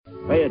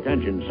Pay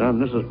attention, son.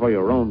 This is for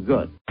your own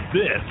good.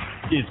 This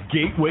is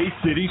Gateway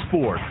City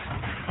Sports.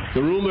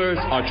 The rumors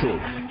are true.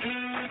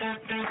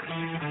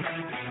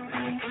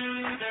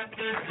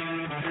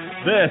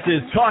 This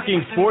is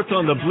Talking Sports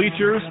on the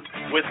Bleachers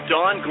with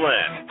Don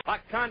Glenn. A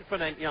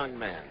confident young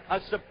man,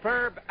 a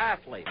superb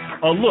athlete.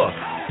 A look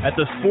at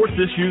the sports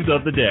issues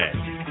of the day.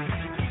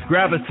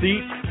 Grab a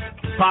seat,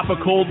 pop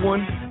a cold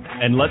one,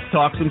 and let's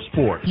talk some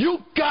sports.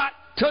 You got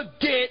to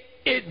get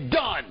it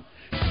done.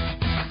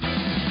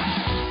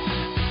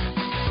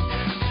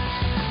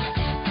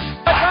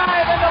 A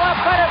drive into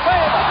left-handed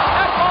field.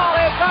 That ball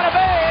is going to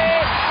be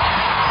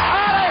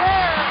out of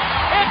here.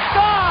 It's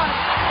gone.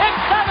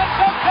 It's 7-15.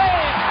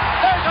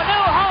 There's a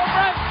new home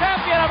run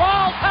champion of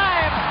all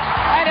time,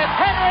 and it's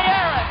Henry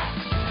Aaron.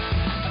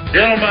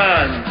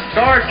 Gentlemen,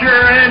 start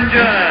your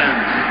engines.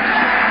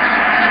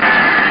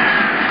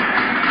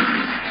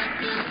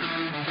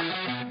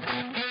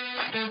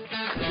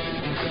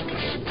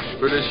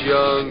 For this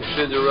young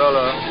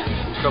Cinderella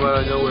who's come out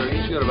of nowhere,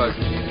 he's got about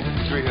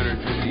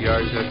 350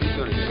 yards left. He's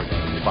going to get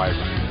about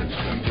 500.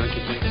 Don't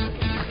you think?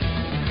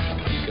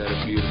 He's got a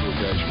beautiful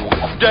catch.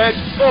 Dead.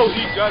 Oh,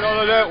 he got all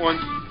of that one.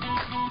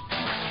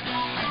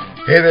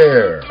 Hey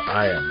there.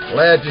 I am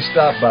glad you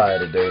stopped by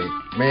today.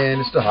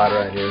 Man, it's still hot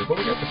around here, but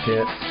we got the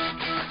tent.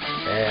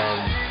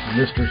 And the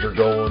misters are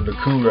going. The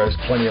cooler has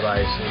plenty of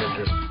ice in it.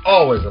 There's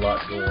always a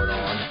lot going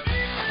on.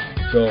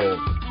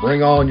 So bring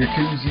on your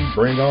koozie,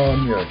 bring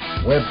on your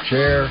web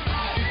chair,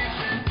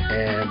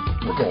 and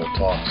we're going to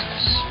talk some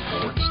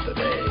sports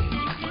today.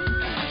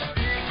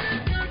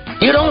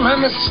 You don't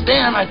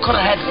understand. I could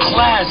have had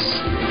class.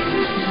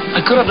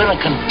 I could have been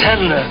a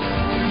contender.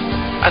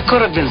 I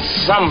could have been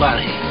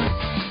somebody.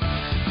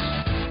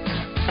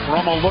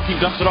 Romo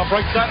looking, dumps it off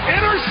right side.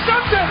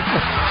 Intercepted!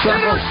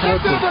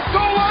 Intercepted at the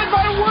goal line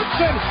by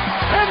Woodson!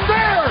 And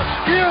there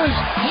is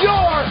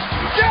your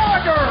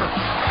Gallagher!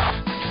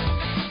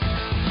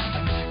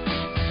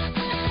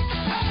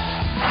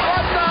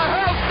 What the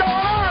hell's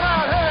going on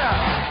out here?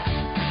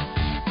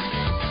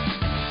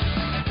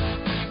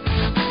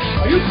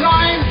 Are you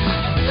crying?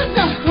 There's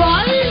no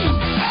crying!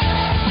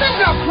 There's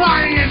no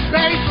crying in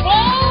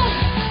baseball!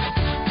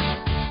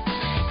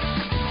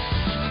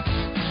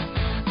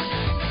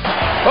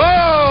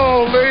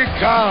 Holy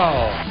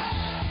cow!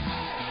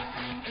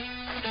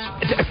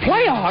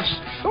 Playoffs?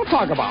 Don't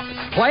talk about it.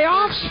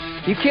 Playoffs?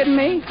 You kidding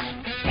me?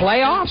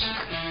 Playoffs?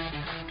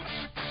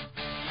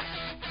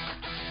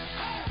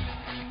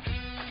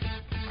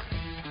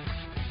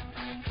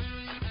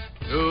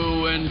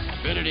 To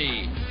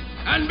infinity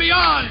and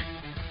beyond.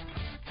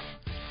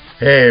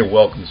 Hey,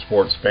 welcome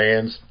sports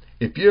fans.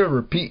 If you're a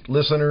repeat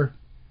listener,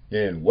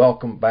 then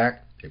welcome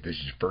back. If this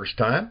is your first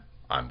time,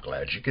 I'm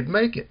glad you could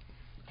make it.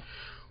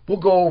 We'll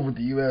go over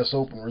the U.S.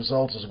 Open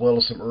results as well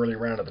as some early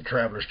round of the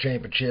Travelers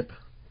Championship.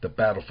 The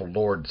battle for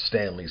Lord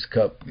Stanley's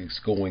Cup is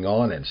going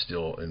on and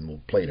will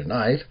play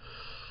tonight.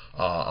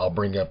 I'll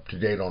bring up to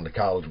date on the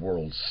College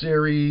World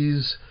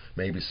Series,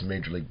 maybe some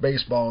Major League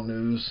Baseball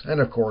news,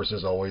 and of course,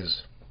 as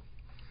always,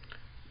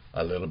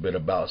 a little bit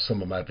about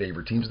some of my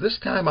favorite teams. This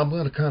time I'm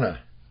going to kind of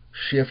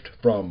shift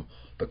from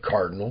the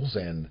Cardinals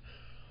and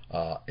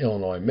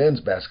Illinois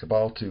men's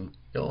basketball to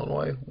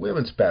Illinois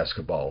women's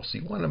basketball. So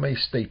you want to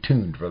stay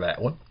tuned for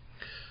that one.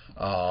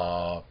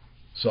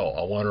 So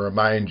I want to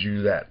remind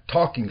you that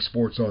Talking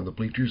Sports on the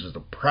Bleachers is a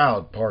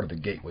proud part of the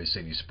Gateway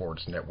City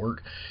Sports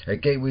Network.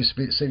 At Gateway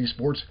City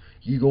Sports,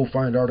 you go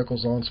find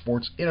articles on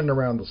sports in and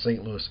around the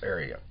St. Louis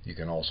area. You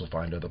can also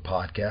find other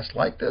podcasts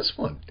like this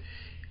one.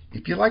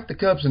 If you like the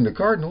Cubs and the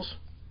Cardinals,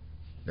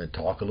 then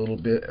talk a little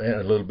bit, and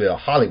a little bit of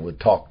Hollywood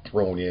talk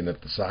thrown in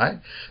at the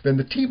side, then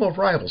the Team of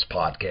Rivals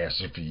podcast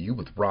is for you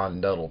with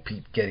Ron Nuttall,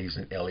 Pete Geddes,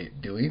 and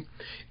Elliot Dewey.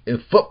 If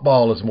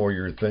football is more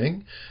your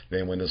thing,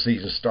 then when the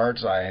season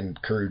starts, I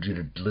encourage you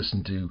to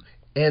listen to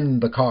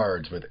End the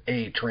Cards with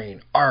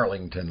A-Train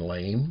Arlington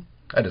Lane.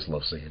 I just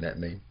love saying that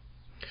name.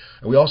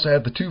 And we also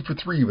have the 2 for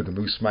 3 with the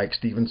Moose Mike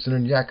Stevenson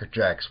and Yacker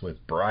Jacks with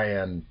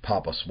Brian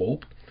Papa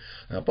Swope.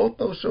 Both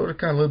those shows are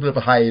kind of a little bit of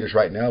a hiatus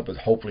right now, but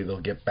hopefully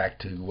they'll get back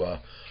to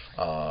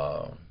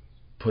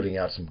putting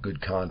out some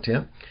good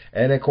content.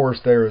 And of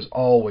course, there is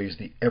always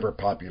the ever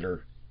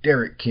popular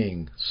Derek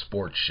King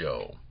Sports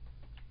Show.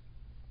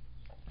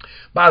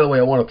 By the way,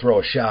 I want to throw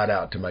a shout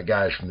out to my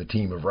guys from the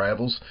Team of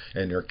Rivals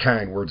and their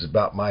kind words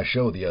about my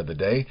show the other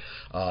day.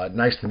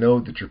 Nice to know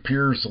that your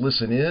peers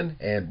listen in,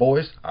 and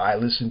boys, I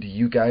listen to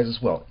you guys as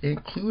well,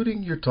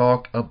 including your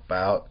talk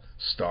about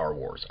Star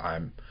Wars.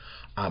 I'm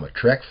a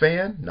Trek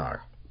fan,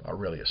 not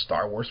really a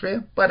Star Wars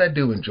fan, but I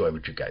do enjoy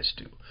what you guys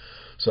do.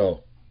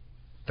 So,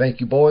 thank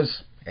you,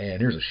 boys, and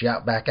here's a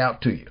shout back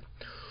out to you.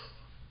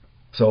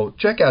 So,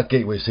 check out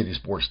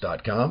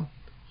GatewayCitySports.com.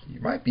 You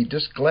might be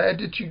just glad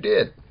that you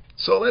did.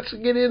 So, let's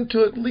get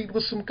into it and lead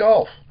with some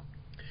golf.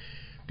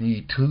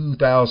 The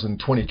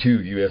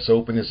 2022 U.S.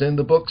 Open is in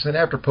the books, and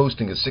after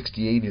posting a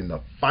 68 in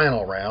the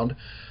final round,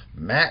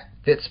 Matt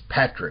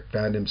Fitzpatrick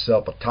found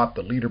himself atop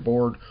the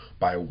leaderboard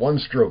by one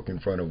stroke in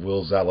front of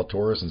Will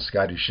Zalatoris and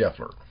Scotty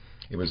Scheffler.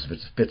 It was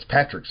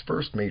Fitzpatrick's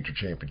first major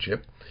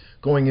championship.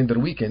 Going into the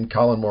weekend,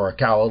 Colin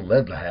Morikawa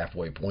led the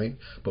halfway point,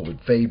 but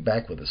would fade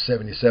back with a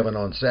 77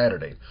 on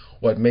Saturday.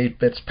 What made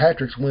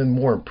Fitzpatrick's win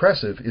more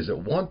impressive is at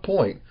one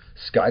point,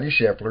 Scotty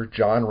Scheffler,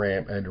 John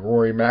Ram, and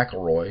Rory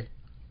McIlroy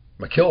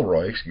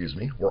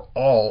were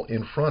all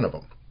in front of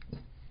him.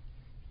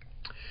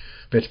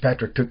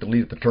 Fitzpatrick took the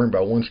lead at the turn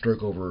by one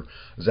stroke over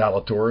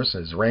Zalatoris,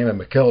 as Ram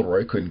and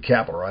McIlroy couldn't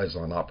capitalize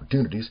on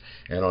opportunities,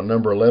 and on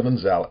number 11,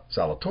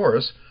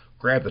 Zalatoris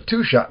grabbed the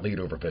two-shot lead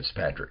over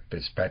Fitzpatrick.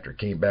 Fitzpatrick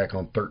came back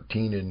on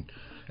 13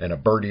 and a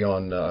birdie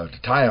on to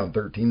tie on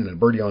 13 and a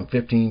birdie on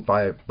 15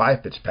 by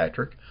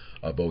Fitzpatrick.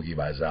 A bogey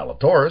by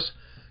Zalatoris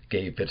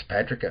gave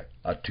Fitzpatrick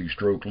a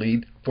two-stroke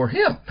lead for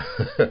him.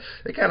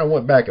 They kind of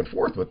went back and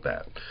forth with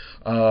that,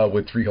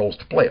 with 3 holes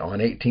to play.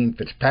 On 18,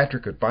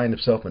 Fitzpatrick could find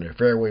himself in a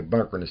fairway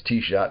bunker in his tee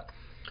shot,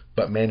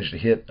 but managed to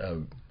hit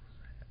an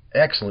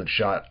excellent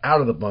shot out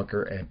of the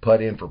bunker and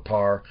putt in for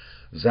par.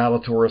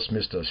 Zalatoris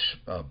missed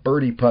a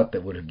birdie putt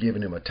that would have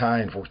given him a tie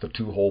and forced a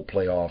 2-hole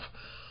playoff,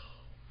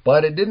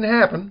 but it didn't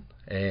happen,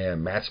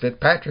 and Matt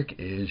Fitzpatrick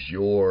is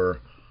your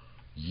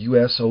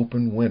U.S.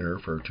 Open winner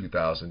for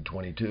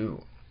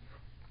 2022.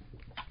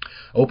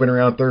 Opening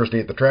around Thursday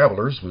at the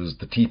Travelers was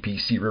the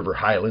TPC River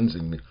Highlands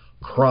in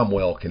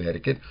Cromwell,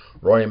 Connecticut.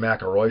 Rory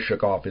McIlroy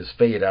shook off his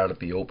fade out at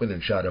the Open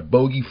and shot a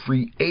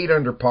bogey-free 8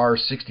 under par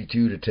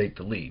 62 to take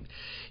the lead.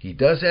 He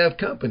does have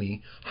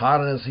company.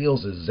 Hot on his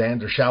heels is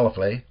Xander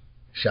Schauffele.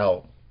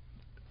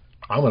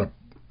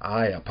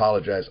 I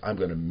apologize. I'm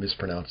going to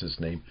mispronounce his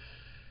name.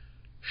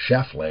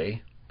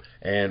 Schauffele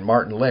and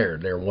Martin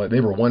Laird.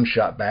 They were one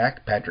shot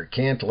back. Patrick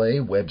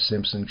Cantlay, Webb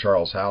Simpson,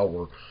 Charles Howell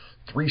were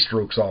 3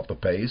 strokes off the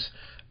pace.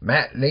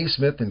 Matt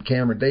Naismith and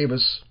Cameron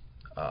Davis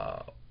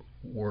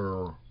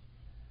were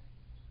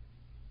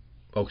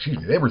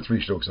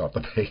 3 strokes off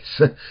the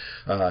pace.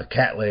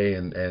 Catlay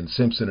and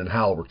Simpson and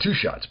Howell were 2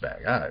 shots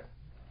back. I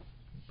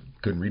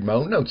couldn't read my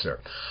own notes there.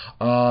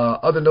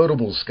 Other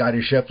notables,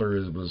 Scotty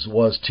Scheffler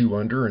was 2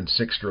 under and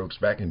 6 strokes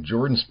back, and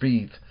Jordan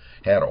Spieth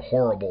had a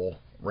horrible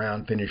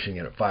round, finishing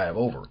it at 5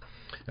 over.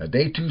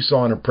 Day 2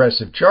 saw an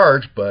impressive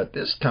charge, but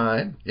this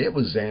time it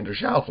was Xander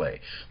Schauffele,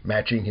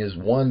 matching his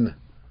day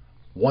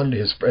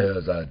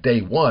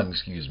 1,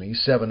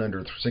 7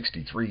 under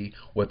 63,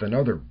 with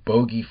another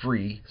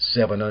bogey-free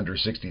 7 under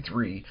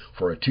 63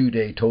 for a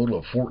 2-day total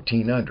of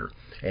 14 under.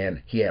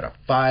 And he had a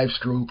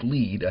 5-stroke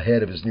lead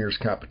ahead of his nearest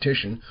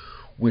competition,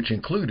 which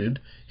included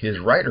his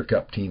Ryder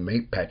Cup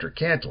teammate Patrick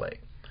Cantlay.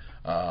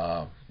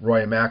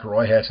 Rory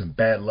McIlroy had some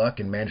bad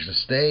luck and managed to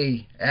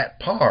stay at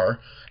par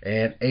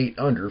and 8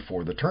 under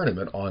for the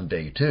tournament on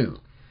day 2.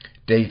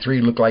 Day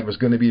 3 looked like it was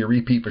going to be a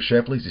repeat for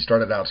Scheffler. He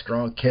started out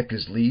strong, kept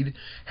his lead.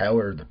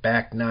 However, the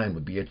back 9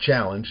 would be a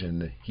challenge,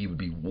 and he would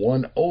be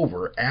 1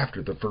 over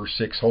after the first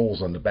 6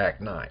 holes on the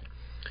back 9.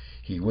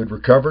 He would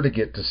recover to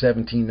get to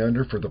 17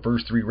 under for the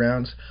first 3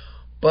 rounds,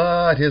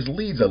 but his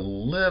lead's a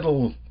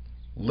little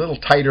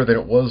tighter than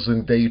it was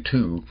in day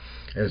 2,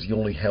 as he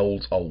only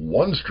holds a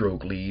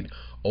 1-stroke lead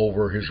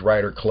over his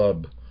Ryder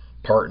Club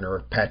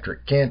partner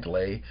Patrick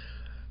Cantlay.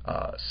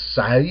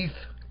 Saith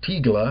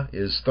Tigla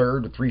is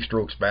 3rd with 3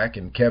 strokes back,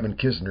 and Kevin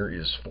Kisner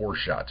is 4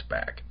 shots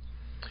back.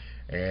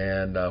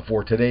 And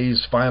for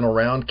today's final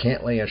round,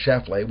 Cantlay and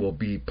Schauffele will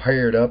be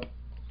paired up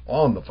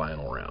on the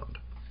final round.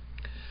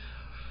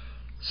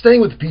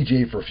 Staying with the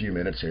PGA for a few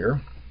minutes here,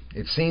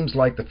 it seems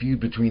like the feud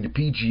between the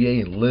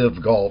PGA and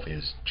LIV Golf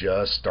is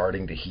just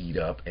starting to heat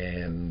up,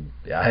 and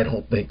I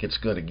don't think it's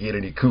going to get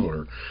any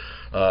cooler.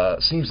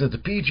 Seems that the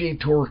PGA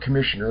Tour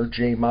Commissioner,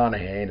 Jay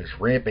Monahan, is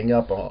ramping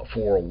up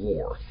for a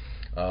war.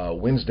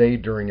 Wednesday,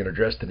 during an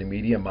address to the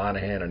media,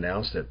 Monahan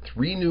announced that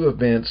 3 new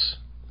events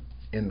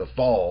in the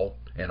fall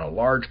and a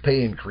large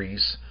pay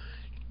increase,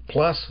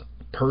 plus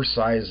purse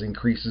size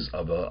increases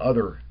of the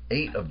other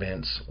 8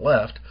 events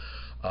left,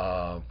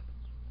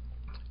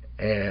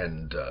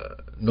 and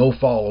no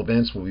fall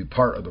events will be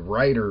part of the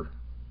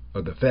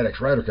FedEx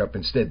Ryder Cup.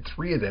 Instead,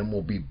 3 of them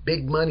will be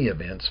big money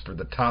events for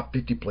the top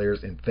 50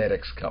 players in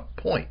FedEx Cup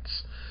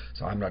points.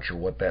 So I'm not sure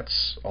what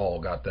that's all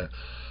got. They're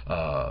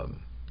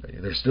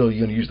still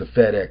going to use the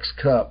FedEx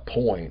Cup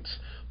points,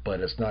 but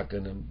it's not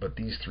going to. But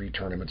these 3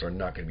 tournaments are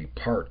not going to be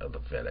part of the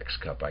FedEx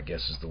Cup, I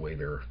guess is the way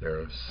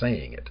they're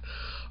saying it.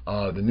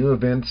 The new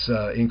events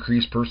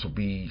increased purse will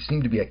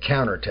seem to be a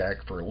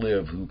counterattack for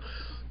LIV, who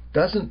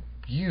doesn't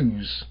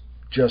use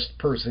just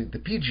purse. The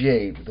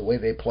PGA, the way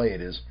they play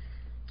it is,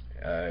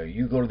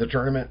 you go to the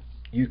tournament,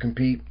 you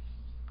compete.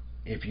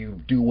 If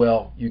you do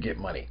well, you get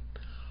money.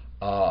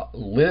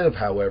 LIV,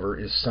 however,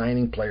 is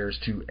signing players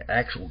to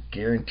actual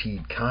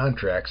guaranteed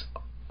contracts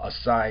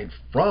aside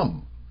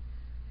from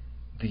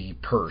the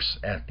purse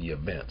at the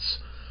events.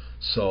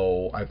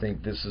 So I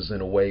think this is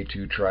in a way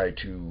to try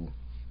to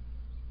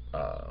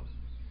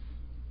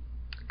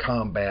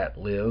combat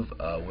LIV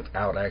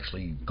without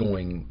actually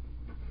going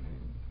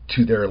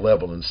to their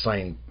level and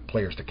signing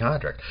players to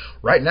contract.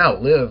 Right now,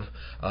 LIV,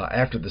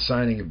 after the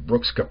signing of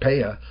Brooks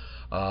Koepka,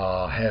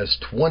 has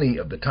 20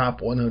 of the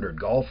top 100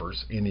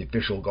 golfers in the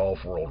official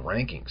Golf World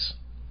Rankings.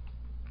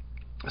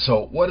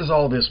 So what does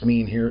all this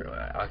mean here?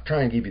 I'll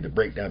try and give you the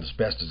breakdown as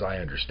best as I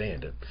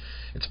understand it.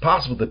 It's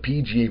possible the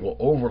PGA will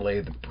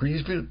overlay the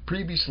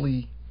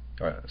previously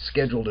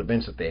scheduled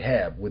events that they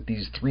have with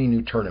these 3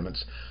 new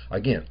tournaments,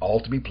 again, all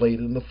to be played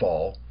in the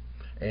fall,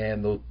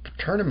 and the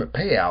tournament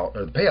payout,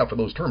 or the payout for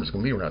those tournaments is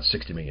going to be around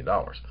 $60 million.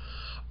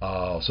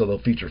 So they'll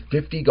feature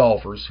 50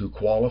 golfers who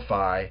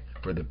qualify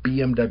for the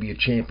BMW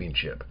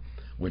Championship,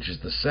 which is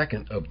the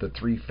second of the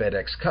 3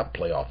 FedEx Cup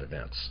playoff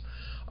events.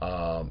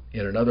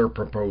 In another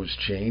proposed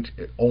change,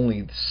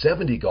 only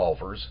 70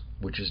 golfers,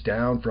 which is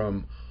down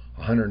from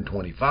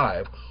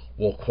 125,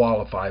 will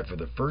qualify for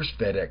the first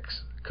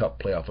FedEx Cup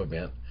playoff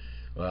event,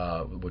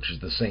 which is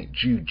the St.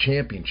 Jude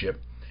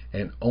Championship,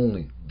 and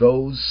only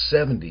those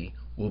 70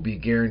 will be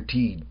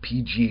guaranteed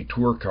PGA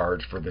Tour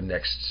cards for the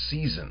next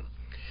season.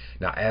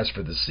 Now, as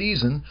for the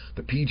season,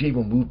 the PGA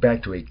will move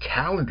back to a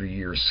calendar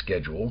year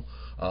schedule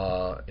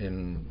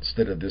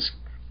instead of this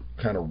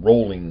kind of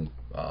rolling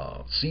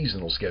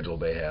seasonal schedule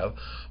they have.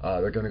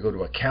 They're going to go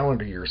to a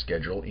calendar year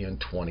schedule in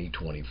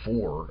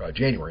 2024,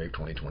 January of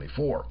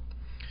 2024.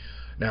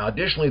 Now,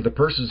 additionally, the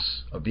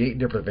purses of the 8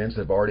 different events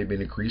have already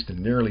been increased and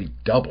nearly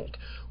doubled,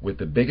 with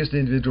the biggest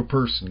individual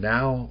purse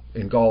now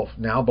in golf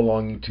now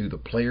belonging to the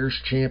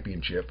Players'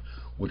 Championship,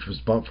 which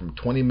was bumped from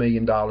 $20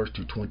 million to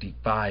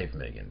 $25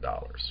 million.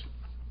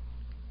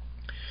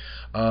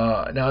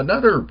 Now,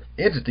 another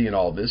entity in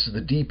all this is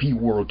the DP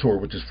World Tour,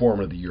 which is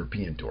formerly the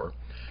European Tour,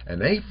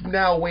 and they've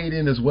now weighed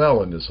in as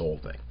well in this whole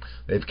thing.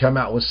 They've come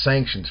out with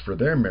sanctions for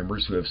their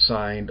members who have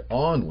signed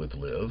on with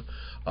LIV.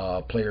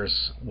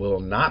 Players will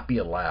not be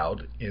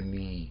allowed in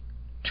the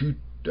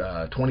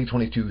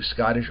 2022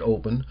 Scottish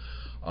Open,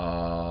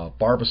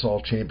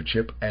 Barbasol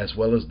Championship, as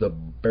well as the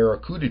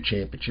Barracuda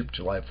Championship,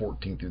 July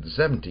 14th through the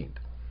 17th.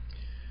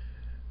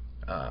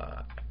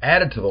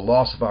 Added to the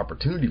loss of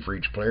opportunity for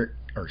each player,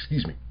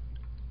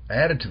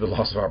 added to the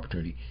loss of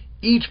opportunity,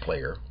 each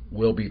player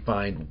will be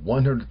fined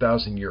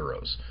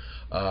 €100,000.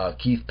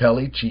 Keith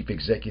Pelly, chief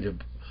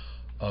executive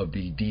of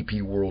the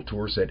DP World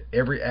Tour, said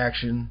every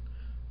action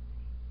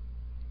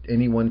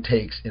anyone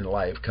takes in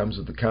life comes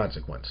with a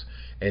consequence,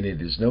 and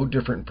it is no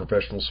different in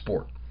professional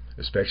sport,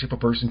 especially if a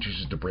person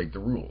chooses to break the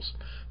rules.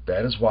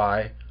 That is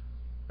what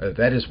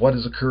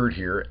has occurred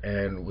here,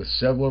 and with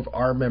several of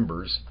our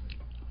members,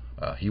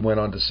 he went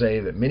on to say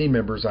that many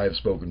members I have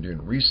spoken to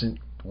in recent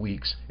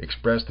weeks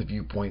expressed the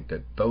viewpoint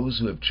that those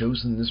who have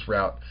chosen this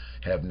route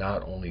have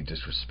not only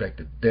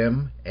disrespected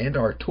them and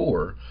our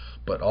tour,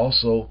 but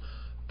also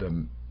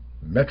the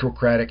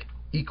meritocratic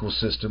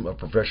ecosystem of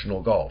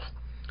professional golf,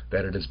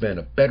 that it has been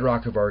a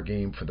bedrock of our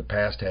game for the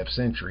past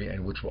half-century,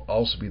 and which will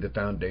also be the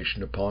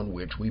foundation upon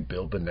which we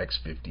build the next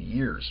 50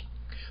 years.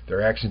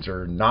 Their actions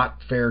are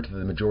not fair to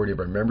the majority of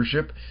our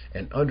membership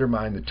and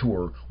undermine the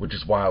tour, which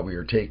is why we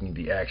are taking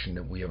the action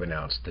that we have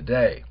announced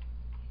today.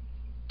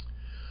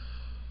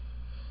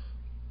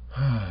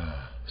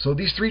 So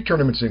these 3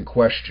 tournaments in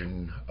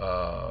question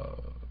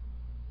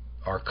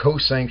are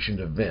co-sanctioned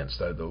events.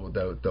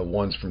 The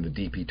ones from the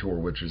DP Tour,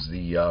 which is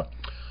the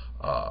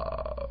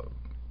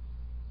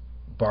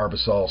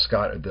Barbasol,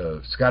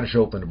 the Scottish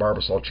Open, the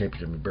Barbasol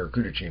Championship, and the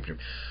Barracuda Championship.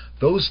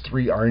 Those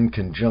 3 are in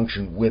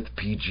conjunction with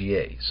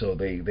PGA, so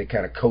they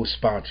kind of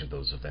co-sponsor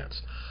those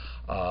events.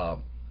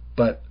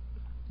 But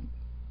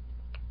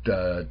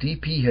the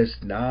DP has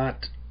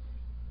not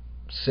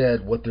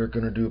said what they're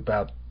going to do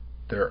about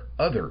their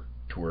other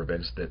tour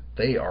events that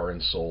they are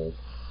in sole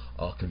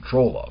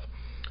control of,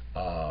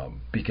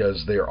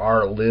 because there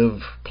are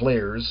LIV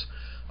players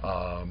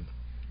that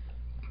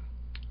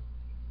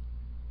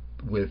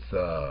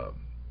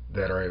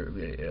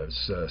are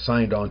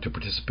signed on to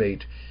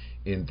participate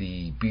in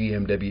the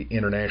BMW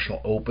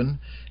International Open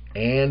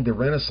and the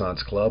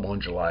Renaissance Club on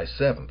July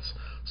 7th.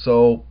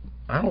 So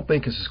I don't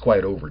think this is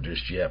quite over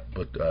just yet,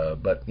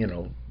 but you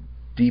know,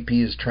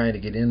 DP is trying to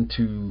get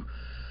into.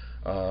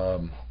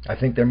 I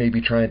think they may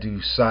be trying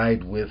to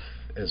side with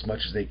as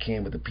much as they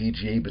can with the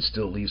PGA, but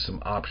still leave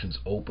some options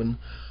open,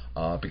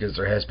 because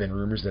there has been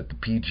rumors that the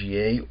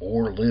PGA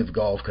or LIV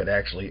Golf could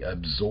actually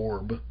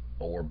absorb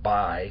or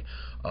buy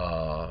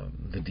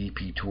the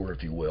DP Tour,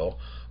 if you will.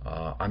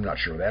 I'm not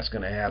sure that's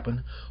going to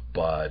happen,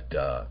 but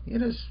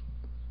it is.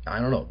 I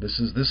don't know. This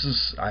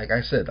is like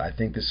I said. I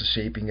think this is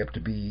shaping up to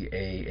be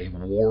a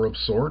war of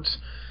sorts,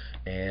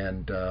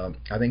 and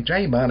I think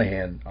Johnny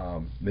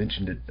Monahan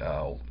mentioned it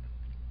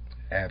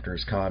after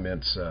his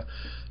comments.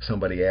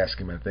 Somebody asked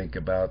him, I think,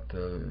 about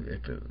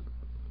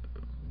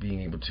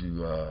being able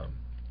to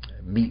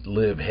meet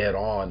LIV head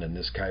on in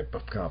this type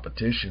of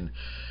competition.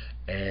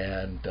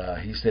 And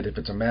he said if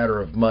it's a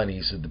matter of money,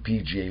 he said the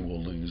PGA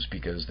will lose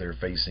because they're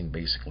facing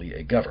basically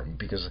a government.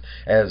 Because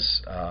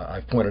as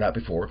I've pointed out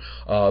before,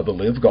 the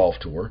LIV Golf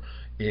Tour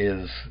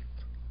is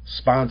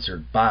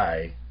sponsored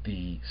by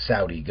the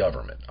Saudi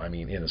government. I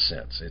mean, in a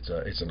sense,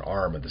 it's an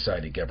arm of the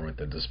Saudi government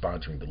that is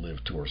sponsoring the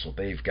LIV Tour. So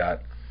they've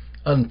got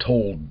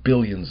untold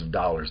billions of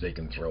dollars they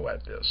can throw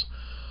at this.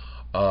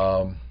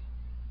 I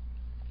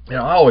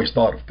always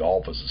thought of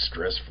golf as a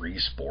stress-free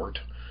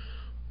sport.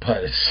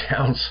 But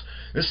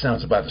this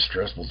sounds about as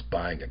stressful as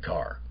buying a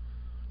car.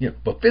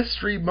 But Fifth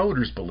Street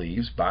Motors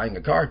believes buying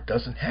a car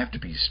doesn't have to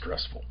be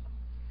stressful.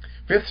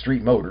 Fifth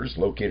Street Motors,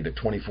 located at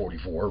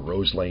 2044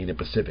 Rose Lane in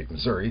Pacific,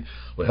 Missouri,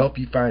 will help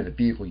you find the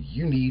vehicle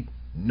you need,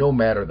 no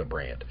matter the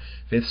brand.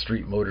 Fifth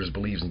Street Motors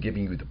believes in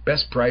giving you the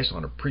best price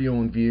on a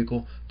pre-owned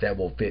vehicle that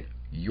will fit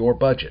your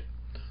budget.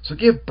 So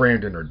give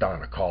Brandon or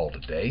Don a call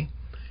today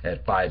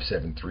at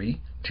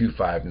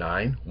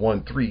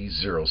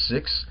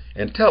 573-259-1306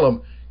 and tell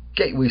them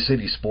Gateway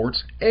City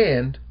Sports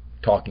and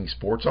Talking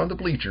Sports on the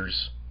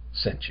Bleachers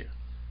sent you.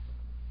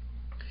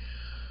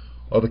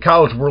 Well, the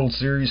College World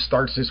Series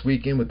starts this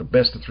weekend with the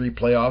best-of-3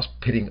 playoffs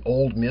pitting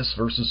Ole Miss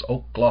versus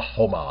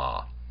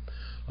Oklahoma.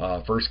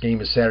 First game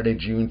is Saturday,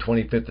 June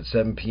 25th at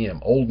 7 p.m.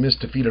 Ole Miss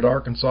defeated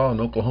Arkansas, and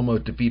Oklahoma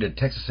defeated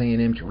Texas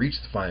A&M to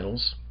reach the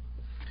finals.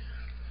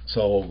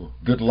 So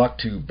good luck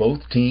to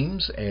both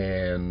teams,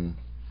 and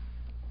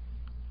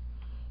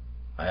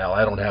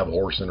I don't have a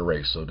horse in the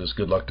race, so just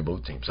good luck to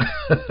both teams.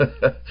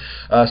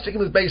 Sticking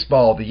with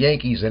baseball, the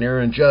Yankees and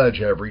Aaron Judge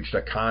have reached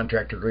a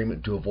contract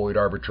agreement to avoid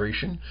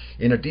arbitration.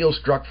 In a deal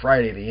struck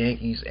Friday, the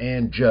Yankees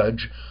and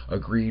Judge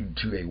agreed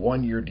to a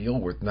one-year deal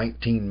worth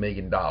 $19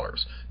 million.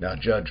 Now,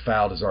 Judge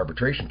filed his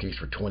arbitration case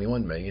for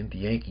 $21 million. The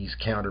Yankees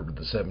countered with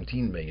the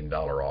 $17 million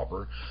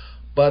offer,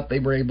 but they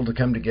were able to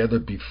come together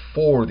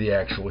before the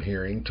actual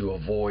hearing to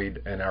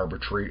avoid an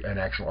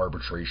actual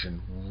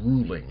arbitration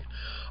ruling.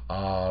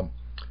 Of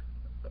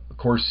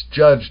course,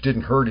 Judge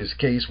didn't hurt his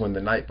case when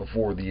the night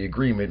before the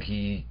agreement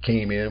he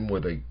came in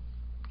with a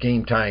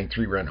game-tying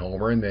 3-run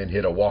homer and then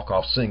hit a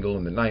walk-off single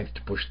in the ninth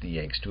to push the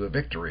Yanks to a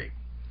victory.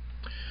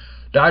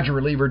 Dodger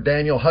reliever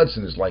Daniel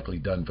Hudson is likely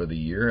done for the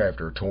year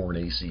after a torn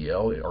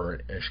ACL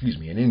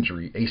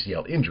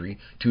injury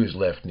to his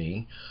left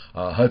knee.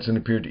 Hudson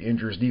appeared to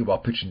injure his knee while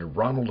pitching to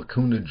Ronald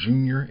Acuna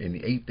Jr. in the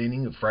 8th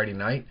inning of Friday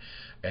night,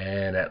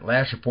 and at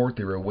last report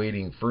they were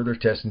awaiting further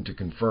testing to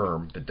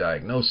confirm the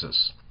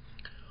diagnosis.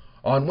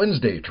 On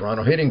Wednesday,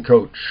 Toronto hitting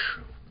coach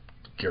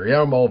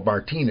Guillermo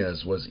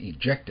Martinez was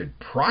ejected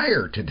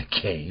prior to the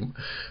game.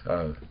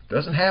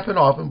 Doesn't happen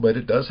often, but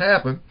it does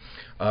happen.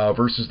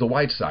 Versus the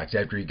White Sox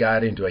after he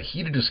got into a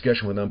heated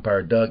discussion with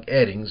umpire Doug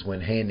Eddings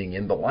when handing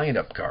in the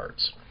lineup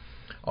cards.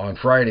 On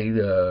Friday,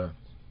 the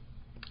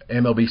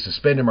MLB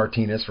suspended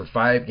Martinez for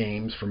 5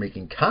 games for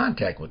making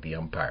contact with the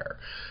umpire.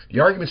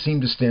 The argument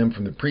seemed to stem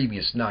from the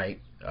previous night,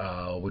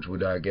 which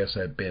would, I guess,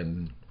 have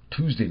been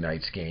Tuesday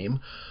night's game,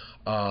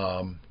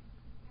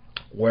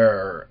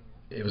 where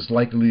it was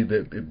likely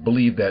that it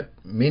believed that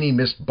many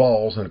missed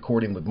balls, and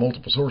according with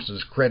multiple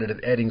sources,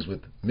 credited Eddings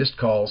with missed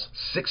calls,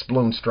 6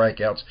 blown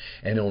strikeouts,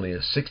 and only a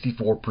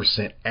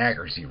 64%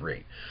 accuracy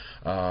rate.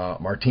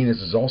 Martinez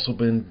has also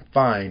been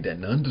fined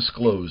an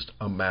undisclosed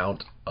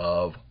amount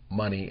of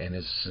money, and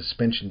his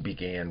suspension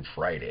began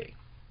Friday.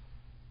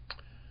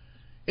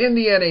 In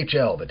the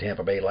NHL, the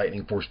Tampa Bay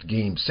Lightning forced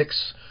Game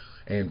 6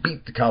 and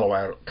beat the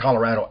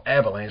Colorado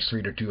Avalanche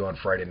 3-2 on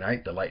Friday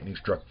night. The Lightning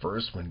struck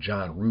first when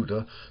John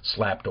Ruda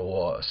slapped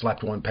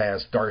one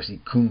past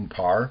Darcy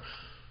Kumper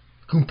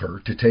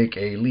to take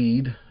a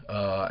lead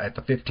at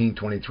the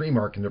 15:23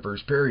 mark in the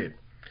first period.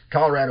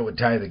 Colorado would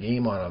tie the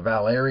game on a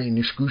Valeri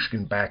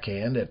Nichushkin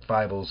backhand at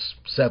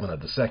 5:07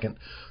 of the second.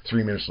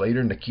 3 minutes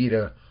later,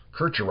 Nikita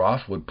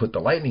Kucherov would put the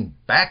Lightning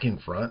back in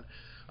front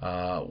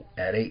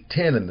at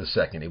 8:10 in the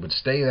second. It would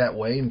stay that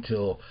way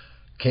until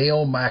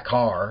K.O.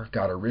 Makar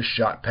got a wrist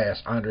shot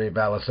past Andrei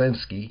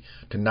Vasilevsky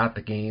to knot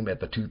the game at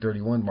the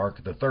 2:31 mark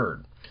of the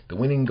third. The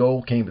winning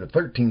goal came at the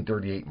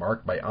 13:38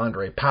 mark by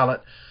Andrei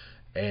Palat,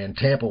 and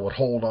Tampa would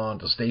hold on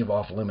to stave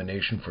off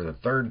elimination for the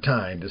third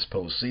time this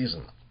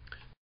postseason.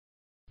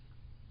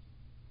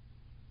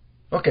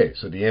 Okay,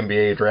 so the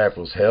NBA draft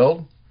was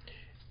held,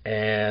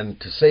 and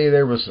to say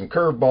there was some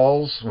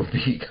curveballs would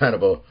be kind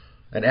of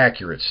an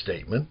accurate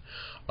statement.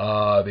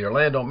 The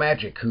Orlando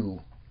Magic,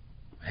 who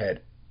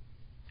had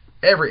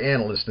every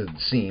analyst that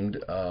seemed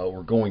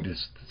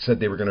said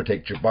they were going to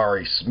take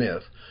Jabari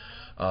Smith.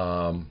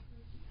 The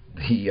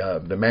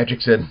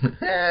Magic said,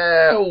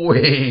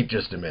 wait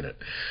just a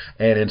minute.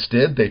 And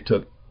instead they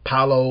took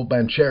Paolo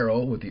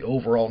Banchero with the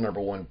overall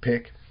 #1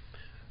 pick.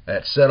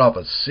 That set off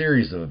a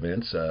series of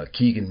events.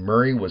 Keegan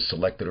Murray was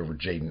selected over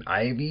Jaden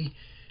Ivey.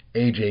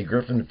 A.J.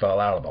 Griffin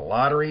fell out of the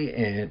lottery,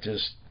 and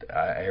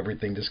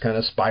everything just kind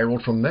of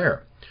spiraled from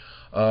there.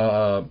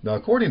 Now,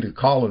 according to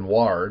Colin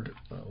Ward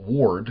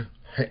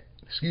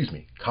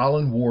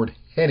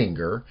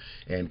Henninger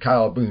and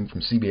Kyle Boone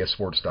from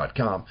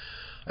CBSSports.com,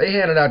 they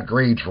handed out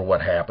grades for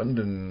what happened,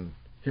 and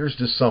here's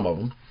just some of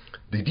them.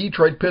 The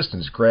Detroit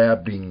Pistons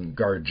grabbing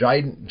guard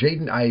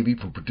Jaden Ivey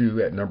from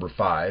Purdue at number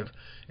 5,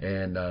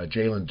 and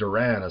Jalen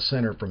Duran, a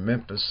center from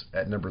Memphis,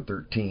 at number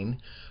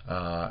 13,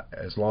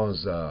 as long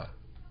as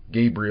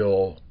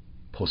Gabriel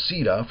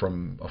Posita, a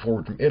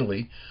forward from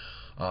Italy,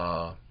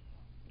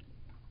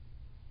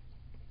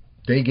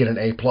 they get an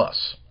A+.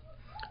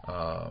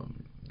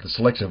 The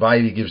selection of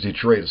Ivy gives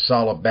Detroit a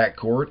solid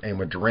backcourt, and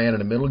with Durant in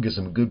the middle, gives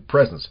them a good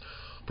presence.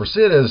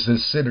 Posita is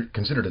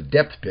considered a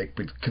depth pick,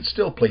 but could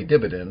still play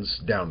dividends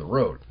down the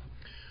road.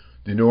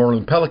 The New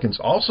Orleans Pelicans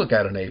also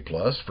got an A+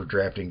 for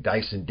drafting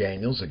Dyson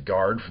Daniels, a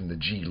guard from the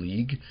G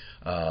League,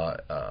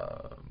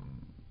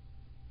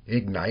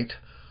 Ignite.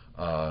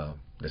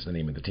 That's the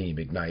name of the team,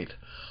 Ignite.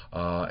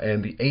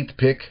 And the 8th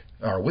pick,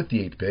 or with the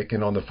 8th pick,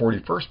 and on the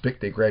 41st pick,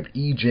 they grabbed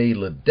E.J.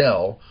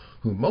 Liddell,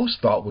 who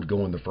most thought would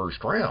go in the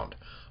first round.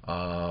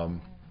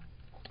 And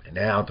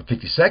now at the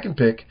 52nd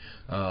pick,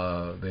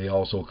 they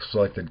also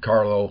selected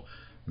Karlo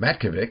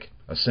Matkovic,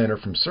 a center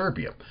from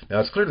Serbia.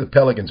 Now, it's clear the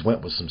Pelicans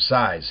went with some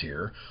size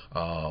here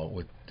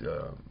with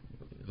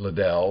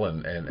Liddell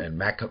and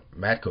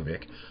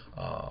Matkovic,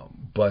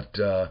 but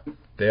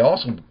they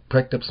also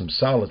picked up some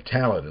solid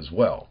talent as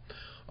well.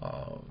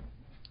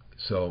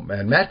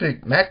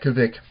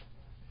 Matkovic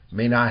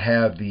may not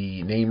have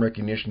the name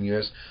recognition in the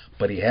U.S.,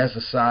 but he has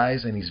the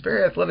size, and he's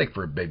very athletic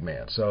for a big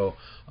man. So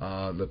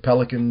the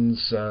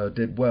Pelicans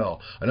did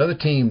well. Another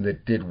team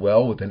that did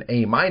well with an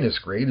A-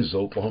 grade is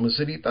Oklahoma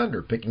City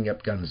Thunder, picking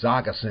up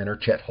Gonzaga center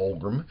Chet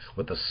Holmgren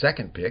with the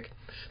 2nd pick,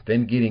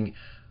 then getting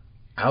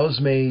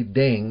Ousmane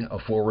Dieng, a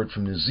forward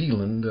from New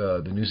Zealand,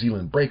 the New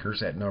Zealand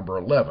Breakers, at number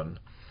 11.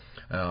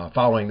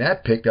 Following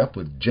that, picked up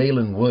with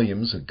Jalen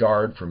Williams, a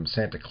guard from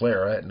Santa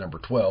Clara, at number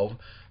 12.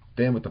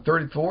 Then with the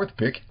 34th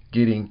pick,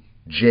 getting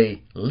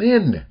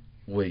Jalen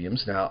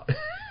Williams. Now,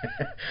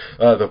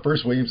 the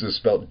first Williams is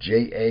spelled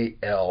Jalen,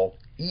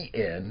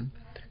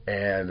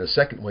 and the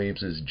second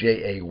Williams is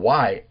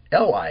Jaylin.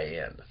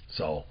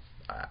 So,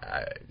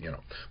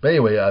 But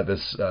anyway,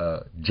 this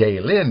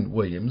Jalen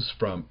Williams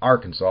from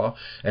Arkansas,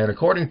 and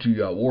according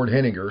to Ward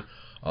Henninger,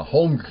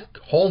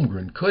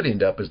 Holmgren could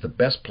end up as the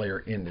best player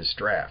in this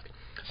draft.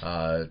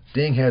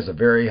 Ding has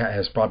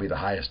probably the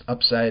highest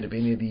upside of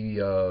any of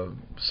the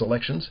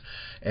selections,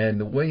 and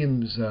the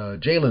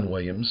Jalen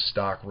Williams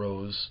stock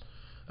rose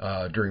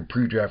during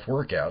pre-draft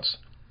workouts,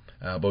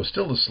 but was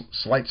still a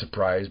slight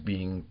surprise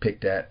being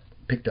picked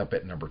up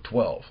at number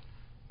 12.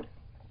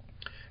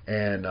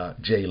 And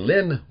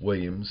Jalen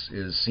Williams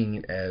is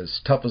seen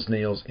as tough as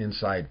nails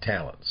inside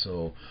talent,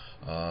 so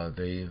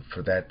they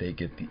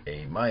get the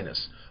A-.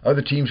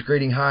 Other teams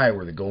grading high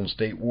were the Golden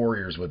State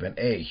Warriors with an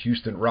A,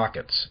 Houston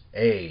Rockets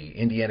A,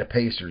 Indiana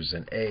Pacers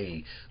an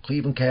A,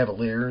 Cleveland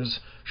Cavaliers,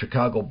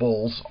 Chicago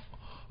Bulls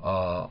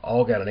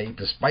all got an A,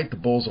 despite the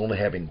Bulls only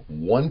having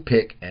one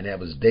pick, and that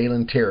was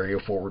Dalen Terry, a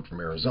forward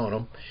from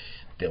Arizona.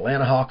 The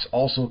Atlanta Hawks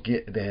also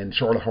get, then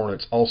Charlotte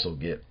Hornets also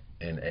get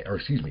an A, or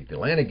excuse me, the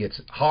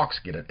Hawks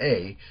get an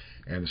A,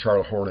 and the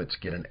Charlotte Hornets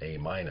get an A-.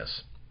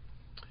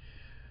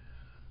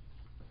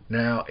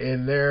 Now,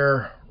 in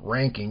their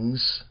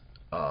rankings,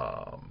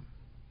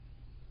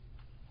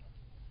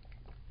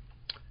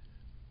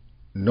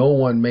 no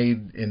one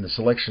in the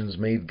selections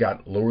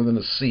got lower than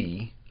a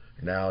C.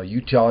 Now,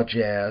 Utah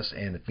Jazz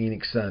and the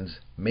Phoenix Suns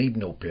made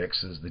no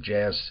picks, as the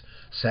Jazz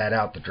sat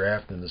out the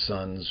draft and the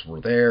Suns were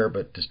there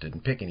but just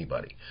didn't pick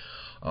anybody.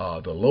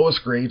 The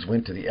lowest grades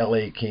went to the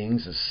LA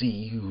Kings, a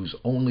C, whose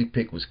only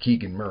pick was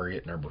Keegan Murray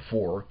at number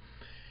 4,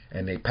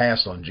 and they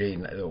passed on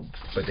Jaden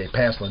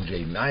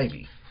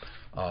Ivey.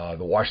 The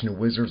Washington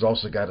Wizards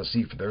also got a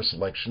C for their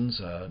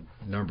selections.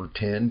 Number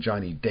 10,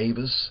 Johnny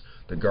Davis,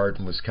 the guard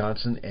from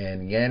Wisconsin,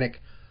 and Yannick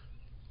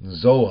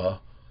Nzoa,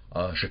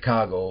 a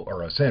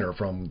center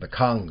from the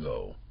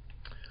Congo.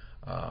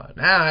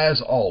 Now,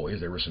 as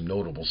always, there were some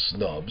notable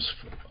snubs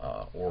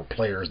or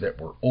players that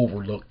were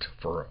overlooked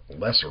for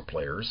lesser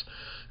players.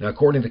 Now,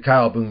 according to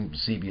Kyle Boone,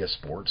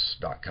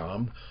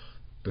 CBSSports.com,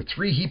 the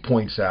 3 he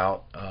points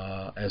out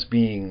as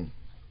being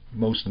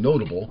most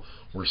notable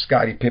were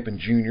Scottie Pippen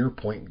Jr.,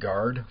 point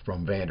guard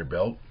from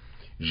Vanderbilt,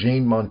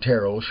 Jane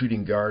Montero,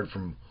 shooting guard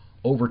from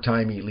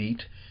Overtime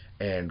Elite,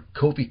 and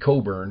Kofi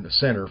Cockburn,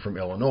 center from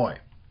Illinois.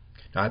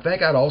 Now, I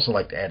think I'd also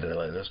like to add to the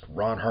list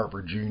Ron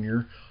Harper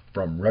Jr.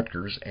 from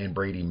Rutgers and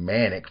Brady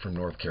Manick from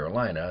North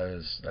Carolina,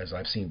 as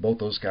I've seen both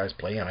those guys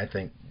play, and I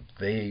think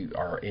they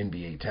are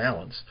NBA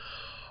talents.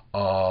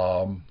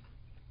 And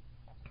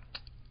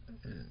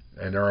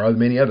there are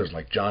many others,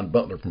 like John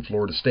Butler from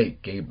Florida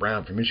State, Gabe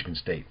Brown from Michigan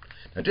State.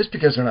 Now, just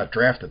because they're not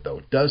drafted,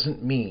 though,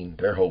 doesn't mean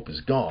their hope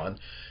is gone.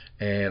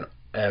 And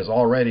as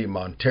already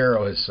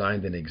Montero has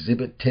signed an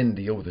Exhibit 10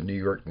 deal with the New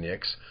York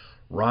Knicks,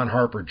 Ron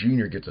Harper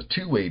Jr. gets a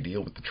 2-way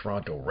deal with the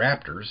Toronto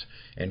Raptors,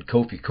 and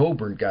Kofi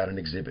Cockburn got an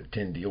Exhibit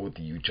 10 deal with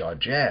the Utah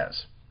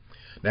Jazz.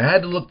 Now, I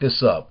had to look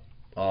this up,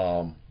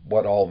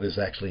 what all this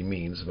actually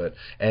means, but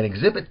an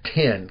Exhibit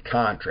 10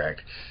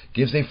 contract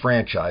gives a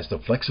franchise the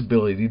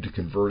flexibility to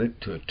convert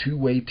it to a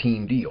 2-way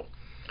team deal,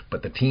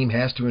 but the team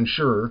has to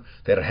ensure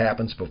that it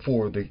happens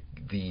before the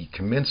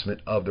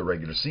commencement of the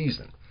regular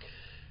season.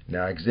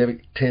 Now,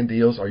 Exhibit 10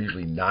 deals are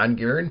usually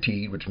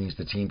non-guaranteed, which means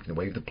the team can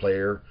waive the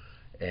player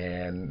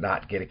and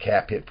not get a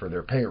cap hit for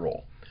their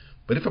payroll.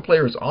 But if a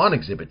player is on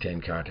Exhibit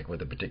 10 contract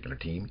with a particular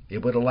team,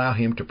 it would allow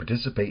him to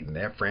participate in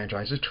that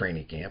franchise's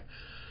training camp.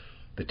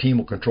 The team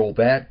will control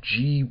that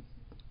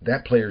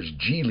player's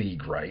G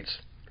League rights,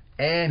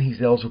 and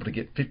he's eligible to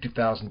get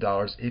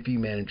 $50,000 if he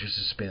manages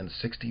to spend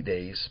 60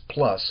 days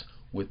plus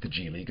with the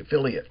G League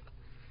affiliate.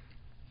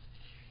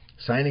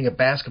 signing a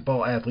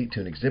basketball athlete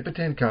to an Exhibit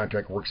 10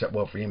 contract works out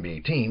well for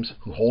NBA teams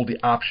who hold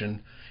the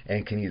option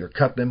and can either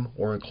cut them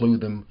or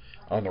include them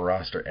on the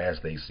roster as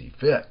they see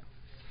fit.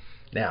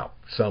 Now,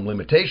 some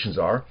limitations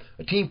are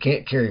a team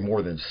can't carry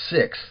more than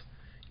 6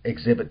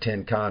 Exhibit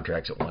 10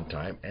 contracts at one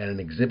time, and an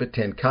Exhibit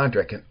 10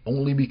 contract can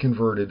only be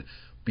converted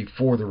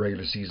before the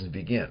regular season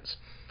begins,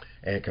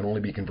 and it can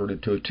only be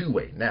converted to a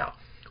two-way. Now,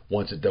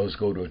 once it does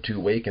go to a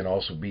two-way, it can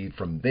also be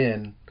from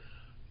then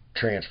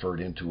transferred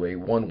into a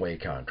one-way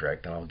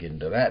contract, and I'll get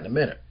into that in a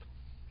minute.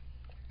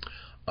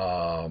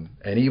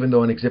 And even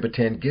though an Exhibit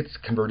 10 gets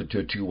converted to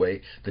a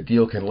two-way, the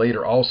deal can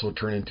later also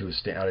turn into a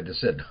standard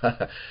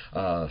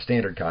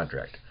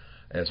contract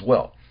as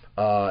well.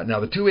 Now,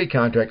 the two-way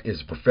contract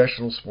is a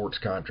professional sports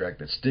contract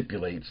that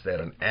stipulates that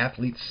an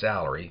athlete's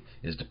salary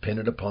is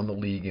dependent upon the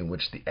league in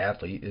which the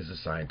athlete is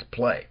assigned to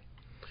play.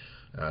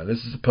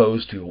 This is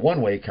opposed to a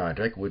one-way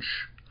contract,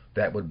 which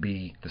that would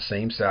be the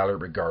same salary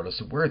regardless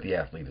of where the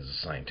athlete is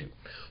assigned to.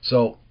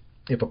 So,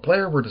 if a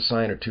player were to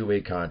sign a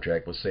two-way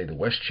contract with, say, the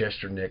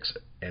Westchester Knicks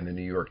and the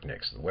New York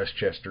Knicks, the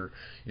Westchester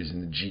is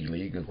in the G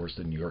League, and of course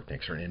the New York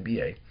Knicks are in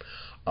NBA.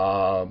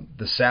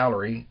 The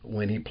salary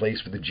when he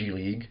plays for the G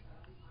League,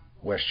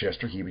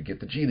 Westchester, he would get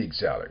the G League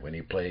salary. When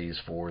he plays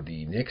for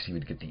the Knicks, he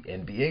would get the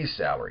NBA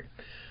salary.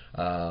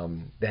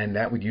 Then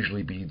that would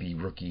usually be the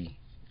rookie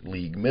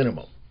league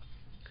minimum.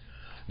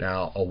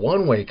 Now, a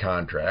one-way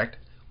contract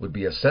would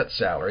be a set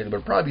salary that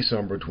would probably be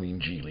somewhere between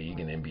G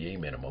League and NBA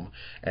minimum,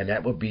 and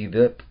that would be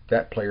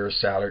that player's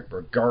salary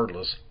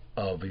regardless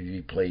of if he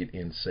played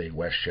in, say,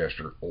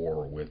 Westchester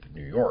or with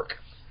New York.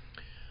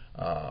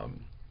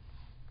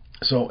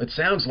 So it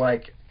sounds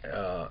like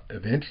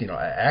eventually,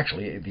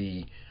 actually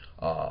the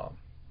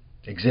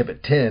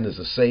Exhibit 10 is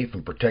a safe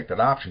and protected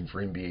option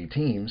for NBA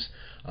teams,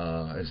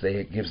 as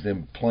it gives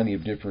them plenty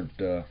of different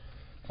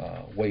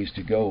ways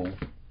to go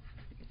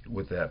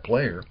with that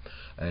player.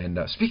 And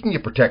speaking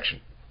of protection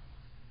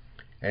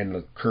and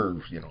the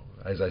curves,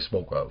 as I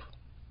spoke of,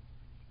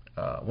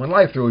 when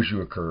life throws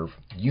you a curve,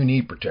 you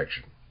need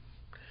protection.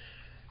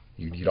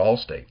 You need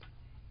Allstate.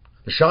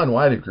 The Sean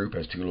Wiley Group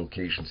has 2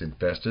 locations in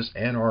Festus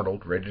and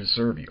Arnold ready to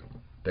serve you.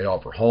 They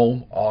offer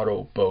home,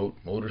 auto, boat,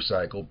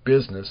 motorcycle,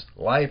 business,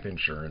 life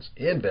insurance,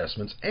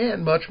 investments,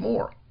 and much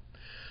more.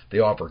 They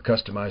offer a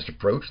customized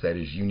approach that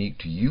is unique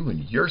to you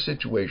and your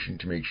situation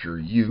to make sure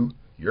you,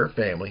 your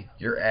family,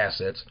 your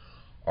assets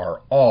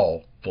are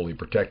all fully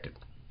protected.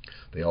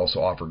 They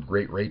also offer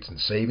great rates and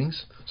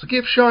savings, so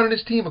give Sean and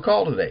his team a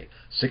call today,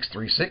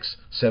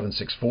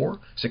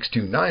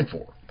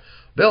 636-764-6294.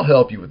 They'll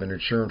help you with an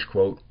insurance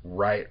quote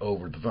right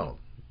over the phone.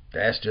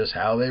 That's just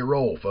how they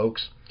roll,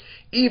 folks.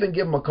 Even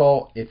give them a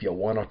call if you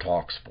want to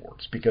talk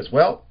sports, because,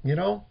 well,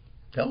 they'll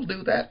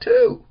do that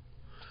too.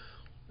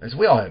 As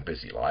we all have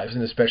busy lives,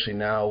 and especially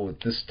now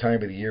with this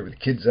time of the year with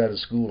kids out of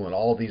school and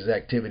all these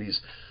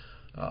activities.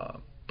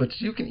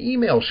 But you can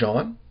email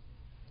Sean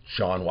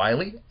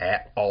Wiley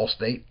at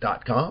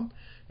allstate.com,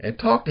 and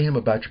talk to him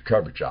about your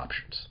coverage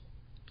options.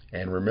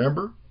 And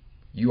remember,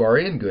 you are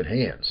in good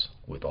hands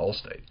with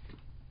Allstate.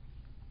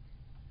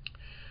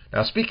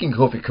 Now, speaking of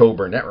Kofi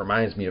Coburn, that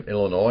reminds me of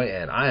Illinois,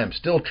 and I am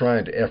still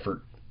trying to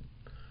effort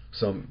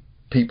some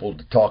people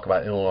to talk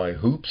about Illinois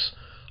hoops.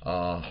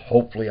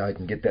 Hopefully I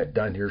can get that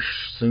done here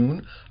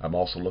soon. I'm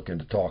also looking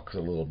to talk a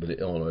little bit of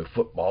Illinois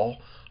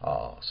football,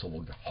 so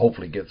we'll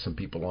hopefully get some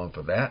people on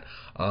for that.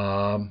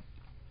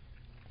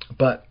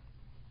 But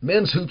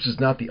men's hoops is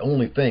not the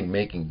only thing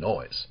making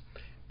noise.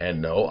 And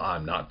no,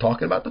 I'm not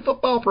talking about the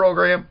football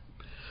program.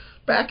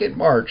 Back in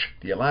March,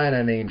 the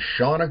Illini named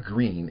Shauna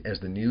Green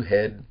as the new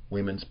head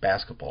women's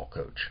basketball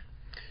coach.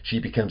 She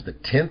becomes the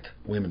 10th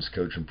women's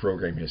coach in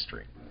program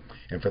history.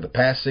 And for the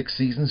past 6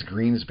 seasons,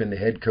 Green has been the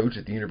head coach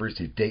at the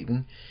University of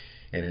Dayton.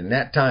 And in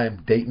that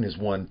time, Dayton has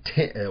won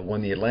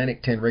the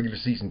Atlantic 10 regular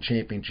season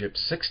championship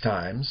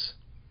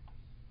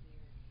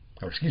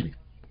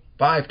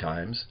 5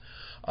 times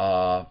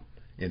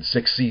in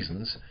 6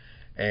 seasons,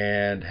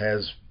 and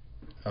has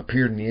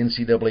appeared in the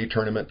NCAA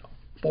tournament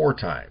 4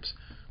 times.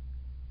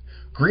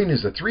 Green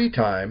is a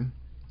 3-time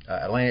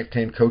Atlantic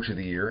 10 Coach of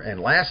the Year, and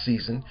last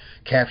season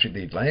captured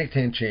the Atlantic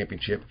 10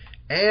 championship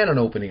and an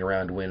opening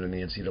round win in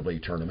the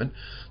NCAA tournament.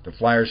 The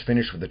Flyers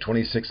finished with a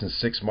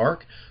 26-6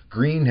 mark.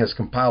 Green has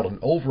compiled an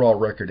overall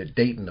record at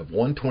Dayton of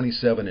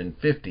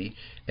 127-50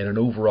 and an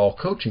overall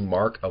coaching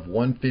mark of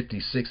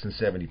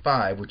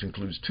 156-75, which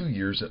includes 2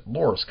 years at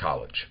Loras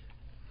College.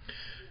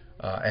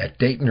 At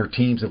Dayton, her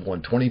teams have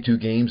won 22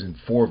 games in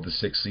 4 of the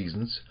 6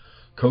 seasons.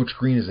 Coach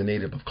Green is a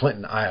native of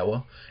Clinton,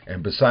 Iowa,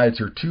 and besides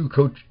her 2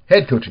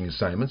 head coaching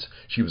assignments,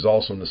 she was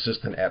also an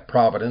assistant at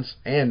Providence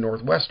and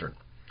Northwestern.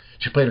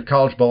 She played her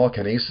college ball at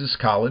Canisius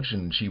College,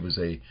 and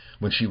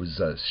when she was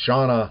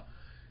Shauna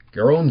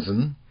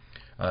Garonzen,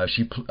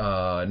 she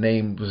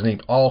was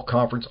named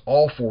All-Conference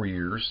all 4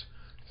 years,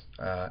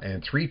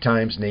 and 3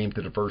 times named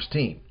to the first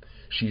team.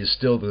 She is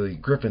still the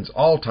Griffins'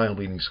 all-time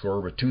leading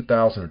scorer with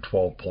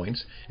 2,012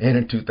 points, and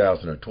in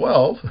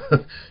 2012,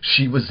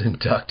 she was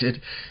inducted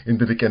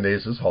into the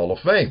Canisius Hall of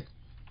Fame.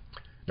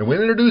 Now,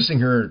 when introducing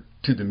her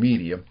to the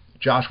media,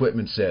 Josh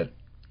Whitman said,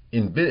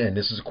 and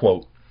this is a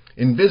quote,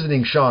 "In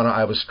visiting Shauna,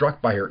 I was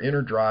struck by her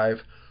inner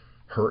drive,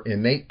 her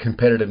innate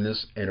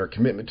competitiveness, and her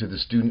commitment to the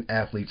student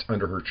athletes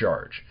under her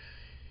charge."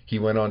 He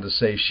went on to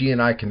say, "She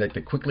and I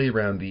connected quickly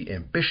around the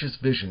ambitious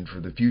vision for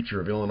the future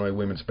of Illinois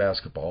women's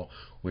basketball,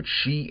 which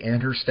she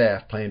and her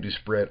staff plan to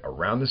spread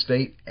around the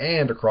state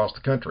and across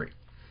the country.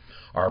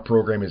 Our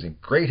program is in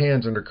great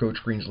hands under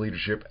Coach Green's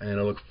leadership, and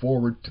I look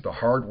forward to the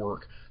hard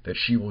work that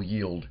she will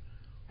yield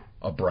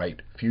a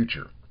bright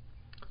future."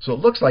 So it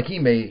looks like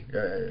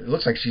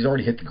looks like she's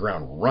already hit the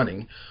ground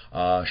running.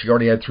 She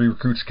already had 3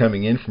 recruits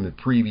coming in from the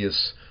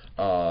previous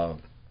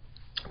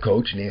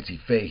coach, Nancy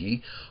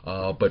Fahey,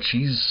 but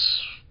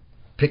she's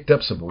picked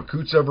up some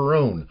recruits of her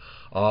own.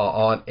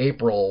 On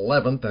April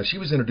 11th, she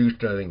was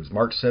introduced, I think it was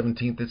March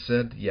 17th, it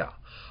said, yeah.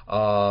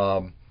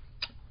 On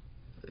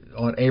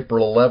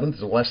April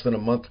 11th, less than a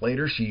month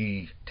later,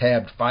 she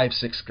tabbed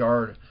 5'6"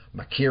 guard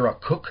Makira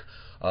Cook,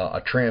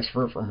 a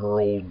transfer from her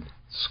old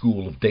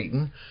school of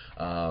Dayton.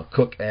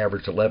 Cook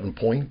averaged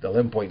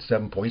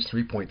 11.7 points,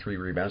 3.3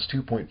 rebounds,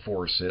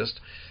 2.4 assists,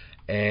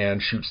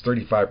 and shoots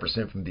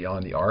 35% from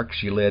beyond the arc.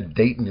 She led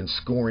Dayton in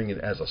scoring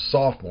as a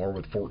sophomore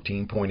with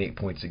 14.8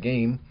 points a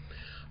game.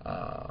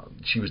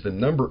 She was the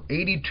number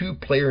 82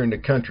 player in the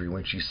country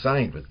when she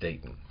signed with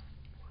Dayton.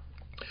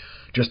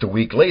 Just a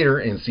week later,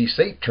 NC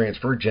State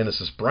transfer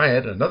Genesis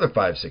Bryant, another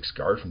 5'6"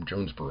 guard from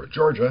Jonesboro,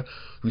 Georgia,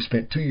 who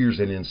spent 2 years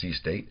at NC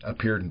State,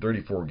 appeared in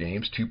 34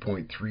 games,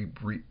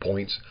 2.3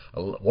 points,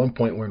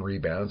 1.1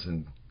 rebounds,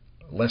 and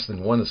less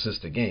than 1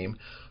 assist a game,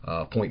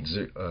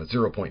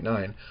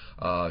 0.9.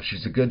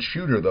 She's a good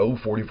shooter, though,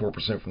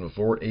 44% from the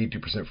floor,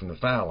 82% from the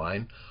foul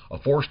line. A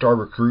 4-star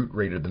recruit,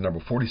 rated the number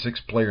 46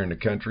 player in the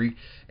country,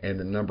 and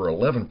the number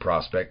 11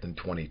 prospect in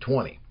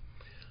 2020.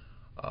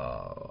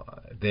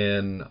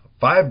 Then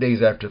 5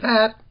 days after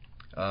that,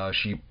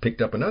 she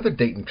picked up another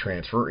Dayton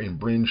transfer in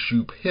Bryn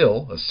Shoop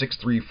Hill, a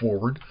 6'3"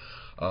 forward.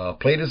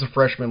 Played as a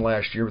freshman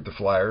last year with the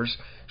Flyers.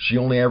 She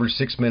only averaged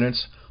 6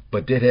 minutes,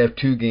 but did have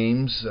 2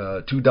 games,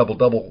 2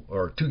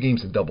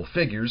 games in double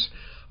figures.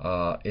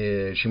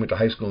 She went to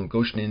high school in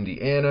Goshen,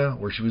 Indiana,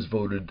 where she was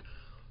voted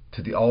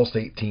to the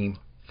All-State team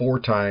 4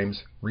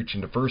 times,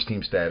 reaching the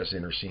first-team status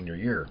in her senior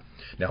year.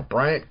 Now,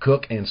 Bryant,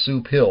 Cook, and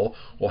Soup Hill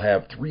will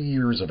have 3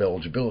 years of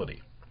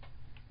eligibility.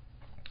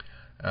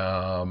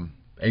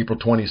 April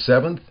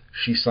 27th,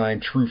 she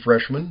signed true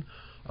freshman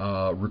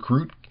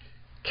recruit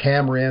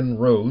Cameron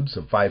Rhodes,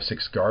 a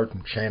 5'6" guard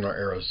from Chandler,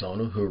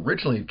 Arizona, who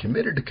originally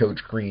committed to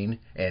Coach Green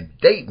and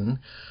Dayton,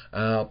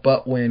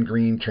 but when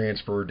Green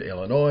transferred to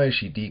Illinois,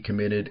 she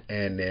decommitted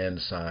and then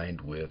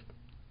signed with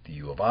the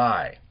U of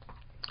I.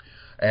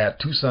 At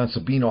Tucson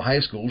Sabino High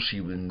School, she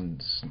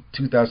wins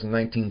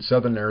 2019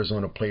 Southern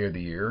Arizona Player of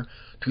the Year,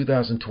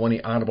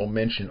 2020 Honorable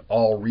Mention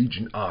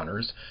All-Region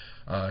Honors.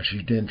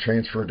 She then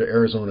transferred to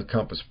Arizona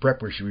Compass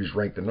Prep, where she was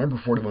ranked the number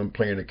 41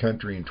 player in the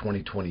country in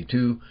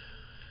 2022.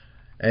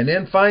 And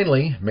then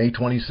finally, May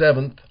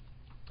 27th,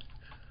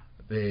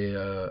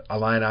 the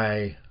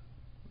Illini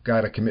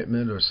got a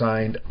commitment or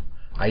signed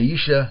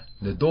Aisha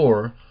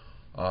Nador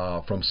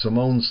from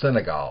Simone,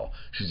 Senegal.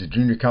 She's a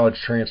junior college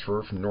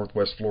transfer from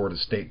Northwest Florida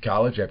State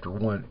College after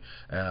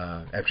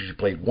she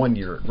played 1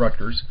 year at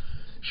Rutgers.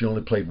 She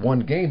only played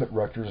 1 game at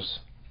Rutgers.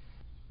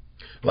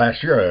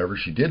 Last year, however,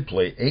 she did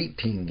play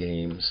 18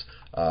 games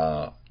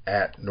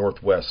at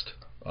Northwest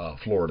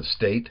Florida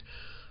State,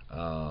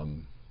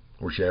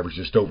 where she averaged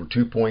just over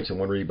 2 points and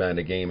 1 rebound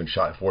a game and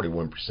shot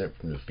 41%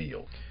 from the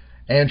field,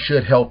 and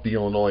should help the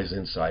Illinois'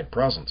 inside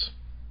presence.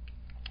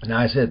 Now,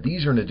 I said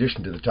these are in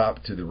addition to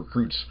the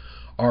recruits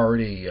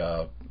already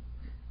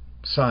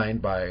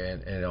signed by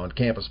and on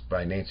campus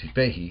by Nancy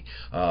Fahey.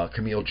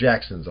 Camille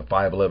Jackson's a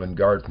 5'11"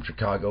 guard from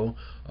Chicago,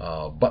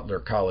 Butler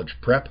College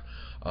Prep.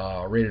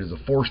 Rated as a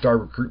 4-star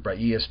recruit by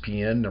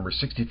ESPN, number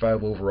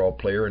 65 overall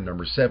player and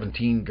number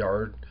 17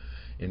 guard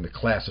in the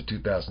class of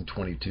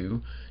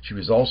 2022. She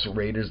was also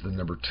rated as the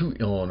number 2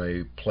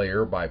 Illinois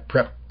player by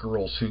Prep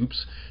Girls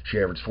Hoops. She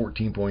averaged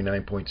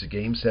 14.9 points a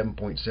game,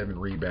 7.7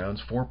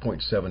 rebounds,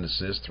 4.7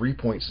 assists,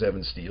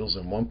 3.7 steals,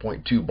 and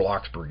 1.2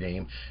 blocks per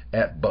game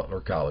at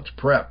Butler College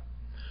Prep.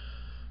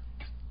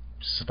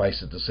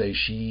 Suffice it to say,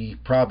 she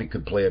probably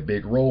could play a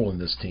big role in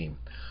this team.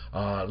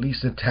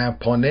 Lisa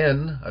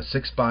Tamponen, a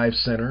 6'5"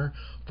 center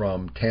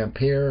from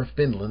Tampere,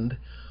 Finland,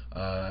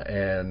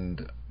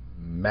 and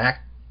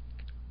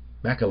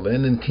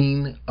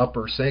Macalentine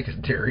Upper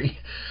Secondary.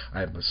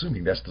 I'm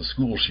assuming that's the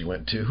school she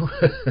went to.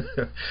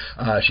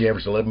 She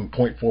averaged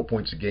 11.4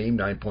 points a game,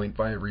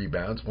 9.5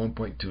 rebounds,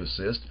 1.2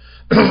 assists.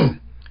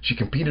 She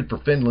competed for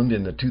Finland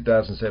in the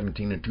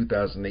 2017 and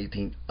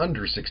 2018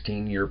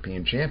 Under-16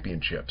 European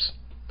Championships.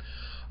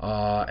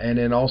 And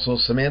then also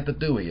Samantha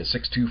Dewey, a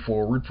 6'2"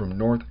 forward from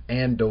North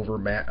Andover,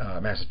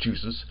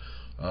 Massachusetts,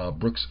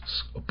 Brooks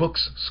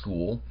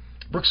School,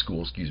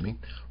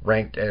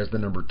 ranked as the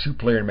number 2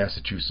 player in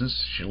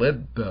Massachusetts. She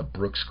led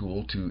Brooks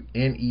School to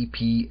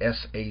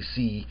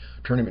NEPSAC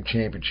tournament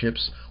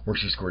championships, where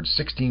she scored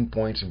 16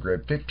 points and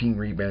grabbed 15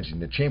 rebounds in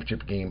the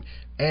championship game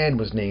and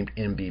was named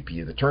MVP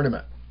of the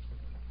tournament.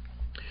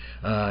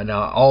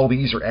 Now, all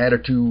these are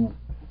added to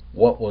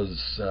what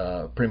was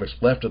pretty much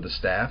left of the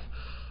staff,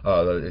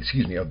 of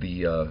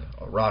the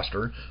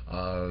roster.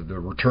 The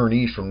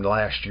returnees from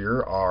last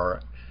year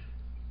are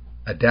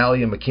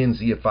Adalia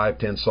McKenzie, a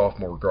 5'10"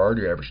 sophomore guard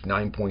who averaged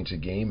 9 points a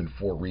game and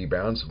 4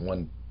 rebounds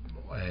and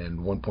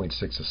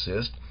 1.6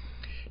 assists.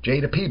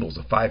 Jada Peebles,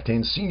 a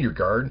 5'10" senior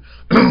guard,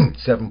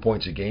 7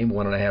 points a game,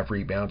 1.5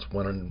 rebounds,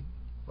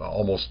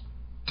 almost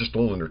just a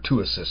little under 2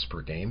 assists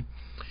per game.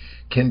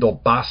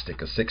 Kendall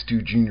Bostic, a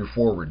 6'2" junior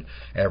forward,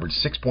 averaged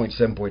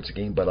 6.7 points a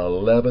game, but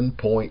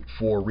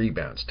 11.4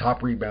 rebounds.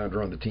 Top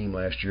rebounder on the team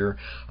last year,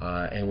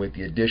 and with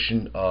the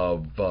addition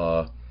of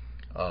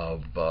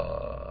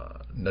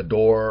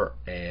Nador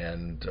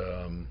and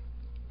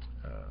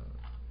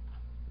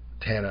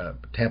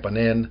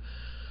Tampanen,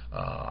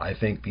 I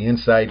think the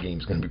inside game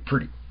is going to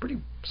be pretty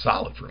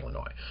solid for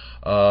Illinois.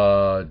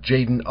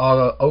 Jaden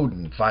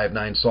Oden,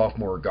 5'9"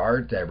 sophomore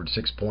guard, averaged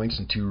 6 points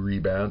and 2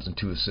 rebounds and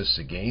 2 assists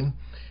a game.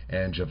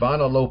 And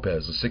Giovanna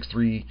Lopez, a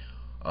 6'3"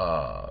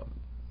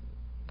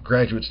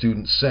 graduate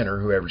student center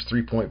who averaged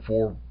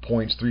 3.4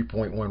 points,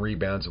 3.1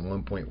 rebounds, and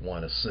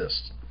 1.1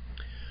 assists.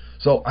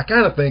 So I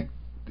kind of think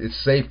it's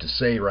safe to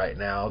say right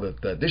now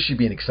that this should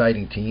be an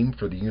exciting team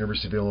for the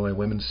University of Illinois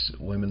women's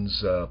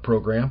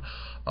program.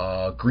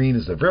 Green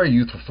is a very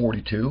youthful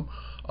 42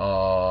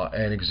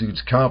 and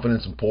exudes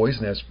confidence and poise,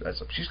 and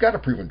she's got a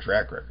proven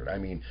track record. I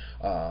mean,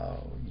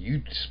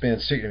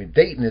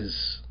 Dayton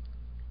is.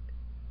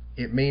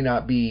 It may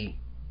not be,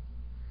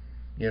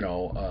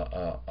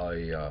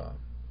 a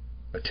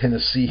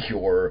Tennessee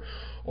or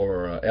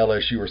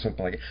LSU or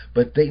something like that,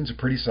 but Dayton's a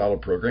pretty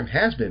solid program,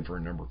 has been for a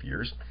number of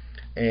years,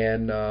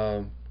 and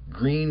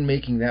Green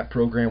making that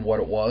program what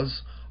it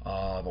was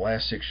the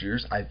last 6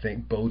 years, I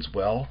think bodes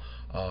well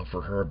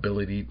for her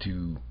ability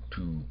to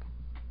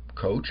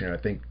coach, and I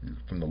think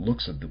from the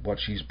looks of what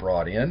she's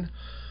brought in,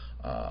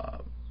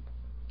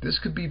 this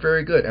could be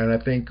very good. And I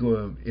think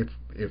if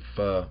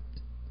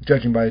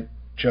judging by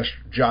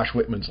Josh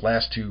Whitman's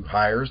last 2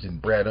 hires in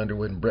Brad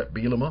Underwood and Brett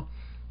Bielema,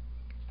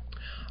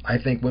 I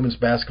think women's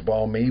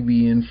basketball may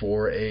be in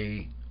for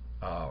a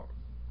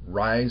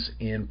rise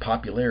in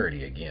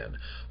popularity again.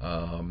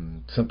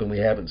 Something we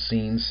haven't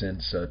seen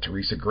since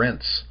Teresa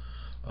Grentz.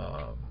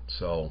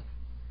 So,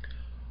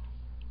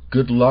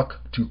 good luck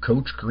to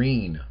Coach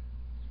Green.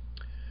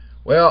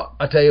 Well,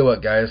 I tell you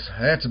what, guys,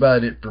 that's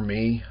about it for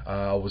me.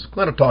 I was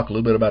going to talk a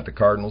little bit about the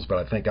Cardinals, but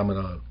I think I'm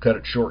going to cut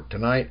it short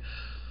tonight.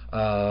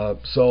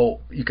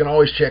 So you can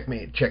always check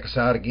us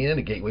out again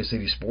at Gateway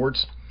City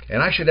Sports,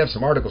 and I should have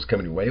some articles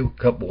coming your way.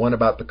 One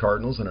about the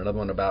Cardinals and another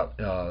one about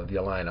the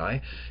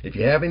Illini. If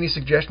you have any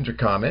suggestions or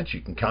comments,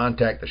 you can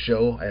contact the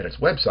show at its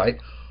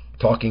website,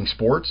 Talking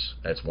Sports.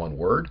 That's one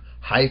word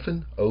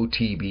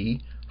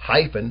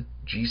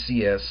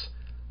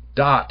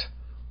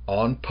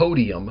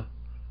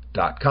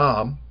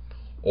 -OTB-GCS.onpodium.com,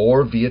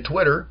 or via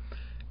Twitter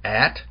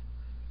at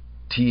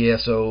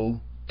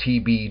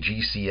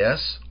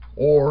TSOTBGCS.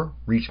 Or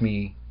reach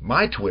me,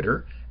 my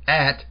Twitter,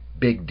 at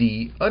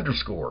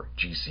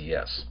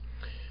BigD_GCS.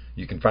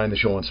 You can find the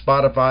show on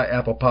Spotify,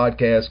 Apple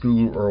Podcasts,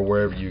 Google, or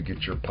wherever you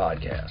get your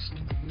podcast.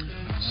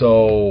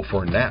 So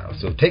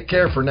take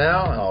care for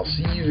now. I'll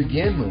see you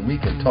again when we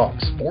can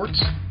talk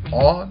sports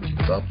on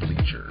the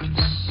bleachers.